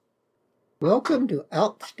Welcome to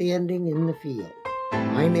Outstanding in the Field.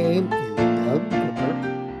 My name is Doug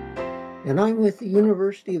Gucker, and I'm with the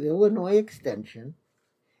University of Illinois Extension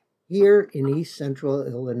here in East Central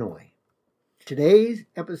Illinois. Today's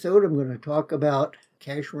episode, I'm going to talk about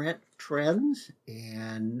cash rent trends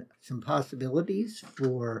and some possibilities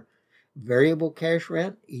for variable cash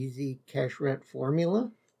rent, easy cash rent formula.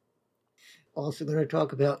 Also going to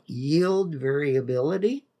talk about yield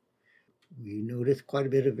variability. We notice quite a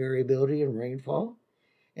bit of variability in rainfall.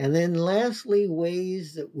 And then lastly,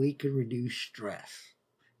 ways that we can reduce stress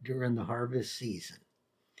during the harvest season.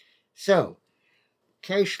 So,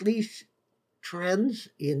 cash lease trends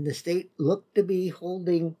in the state look to be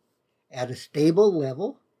holding at a stable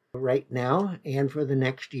level right now and for the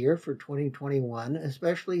next year, for 2021,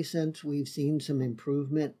 especially since we've seen some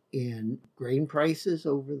improvement in grain prices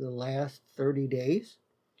over the last 30 days.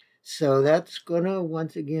 So that's going to,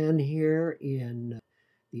 once again, here in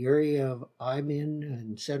the area I'm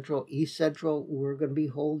in East Central, we're going to be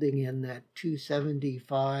holding in that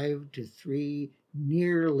 $275 to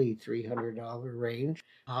nearly $300 range,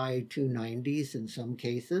 high 290s in some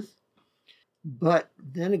cases. But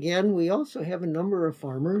then again, we also have a number of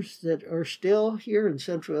farmers that are still here in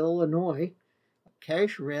Central Illinois.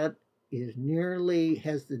 Cash rent has nearly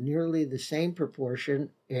the same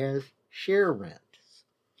proportion as share rent.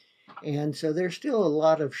 And so there's still a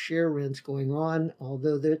lot of share rents going on,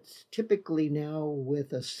 although that's typically now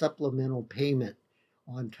with a supplemental payment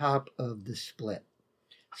on top of the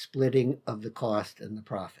splitting of the cost and the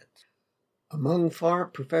profits. Among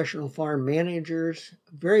professional farm managers,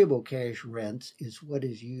 variable cash rents is what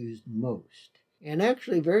is used most. And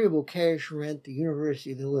actually, variable cash rent, the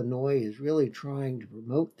University of Illinois is really trying to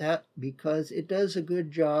promote that because it does a good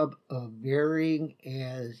job of varying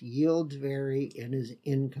as yields vary and as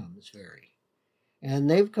incomes vary. And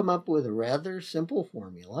they've come up with a rather simple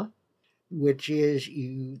formula, which is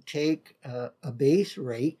you take a base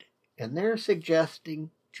rate, and they're suggesting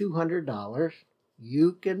 $200.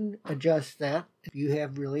 You can adjust that. If you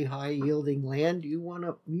have really high yielding land,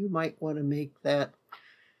 you might want to make that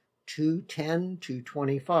 $210,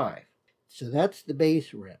 $225. So that's the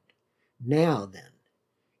base rent. Now then,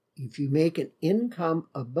 if you make an income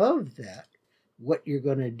above that, what you're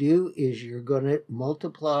going to do is you're going to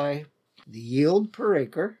multiply the yield per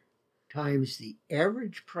acre times the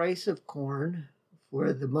average price of corn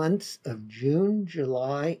for the months of June,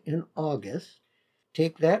 July, and August.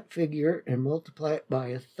 Take that figure and multiply it by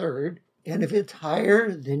a third. And if it's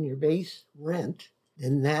higher than your base rent,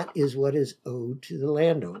 then that is what is owed to the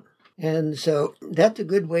landowner. And so that's a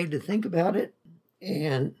good way to think about it.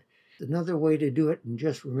 And another way to do it, and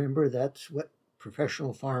just remember that's what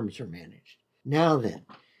professional farms are managed. Now then,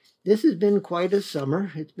 this has been quite a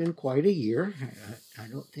summer. It's been quite a year. I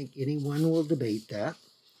don't think anyone will debate that.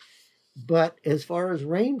 But as far as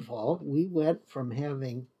rainfall, we went from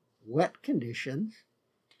having wet conditions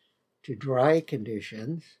to dry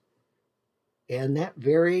conditions, and that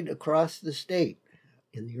varied across the state.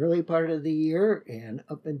 In the early part of the year and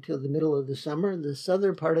up until the middle of the summer, the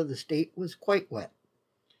southern part of the state was quite wet.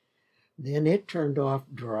 Then it turned off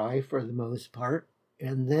dry for the most part,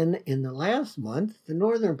 and then in the last month, the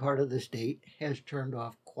northern part of the state has turned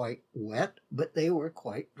off quite wet, but they were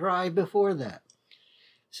quite dry before that.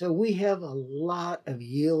 So we have a lot of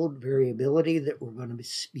yield variability that we're going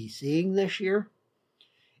to be seeing this year.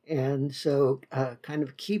 And so kind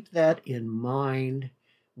of keep that in mind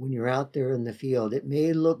when you're out there in the field. It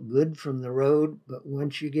may look good from the road, but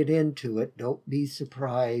once you get into it, don't be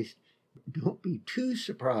surprised. Don't be too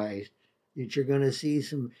surprised that you're going to see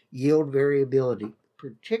some yield variability,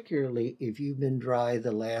 particularly if you've been dry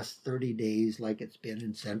the last 30 days like it's been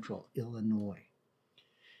in Central Illinois.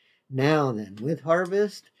 Now then, with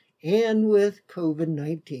harvest and with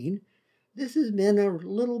COVID-19, this has been a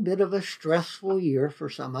little bit of a stressful year for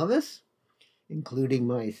some of us, including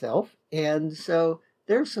myself. And so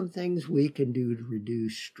there's some things we can do to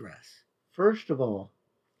reduce stress. First of all,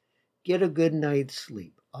 get a good night's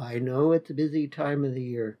sleep. I know it's a busy time of the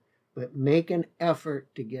year, but make an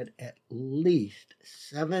effort to get at least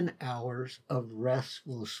 7 hours of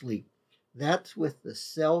restful sleep. That's with the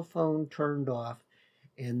cell phone turned off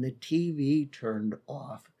and the TV turned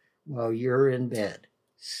off while you're in bed.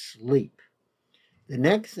 Sleep. The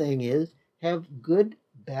next thing is have good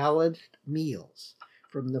balanced meals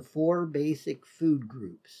from the 4 basic food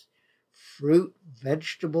groups: fruit,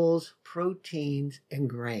 vegetables, proteins, and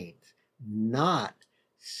grains, not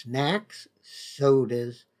snacks,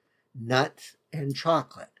 sodas, nuts, and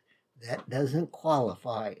chocolate. That doesn't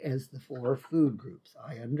qualify as the 4 food groups.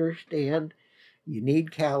 I understand you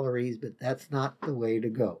need calories, but that's not the way to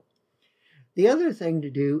go. The other thing to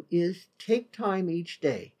do is take time each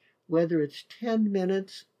day, whether it's 10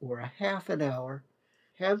 minutes or a half an hour,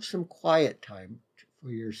 have some quiet time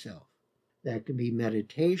for yourself. That can be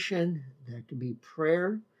meditation, that can be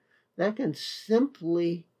prayer, that can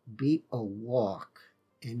simply be a walk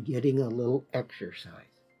and getting a little exercise.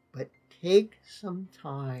 But take some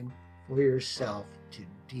time for yourself to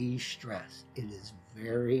de-stress. It is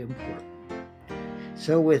very important.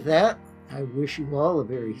 So with that, I wish you all a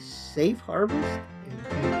very safe harvest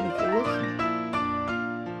and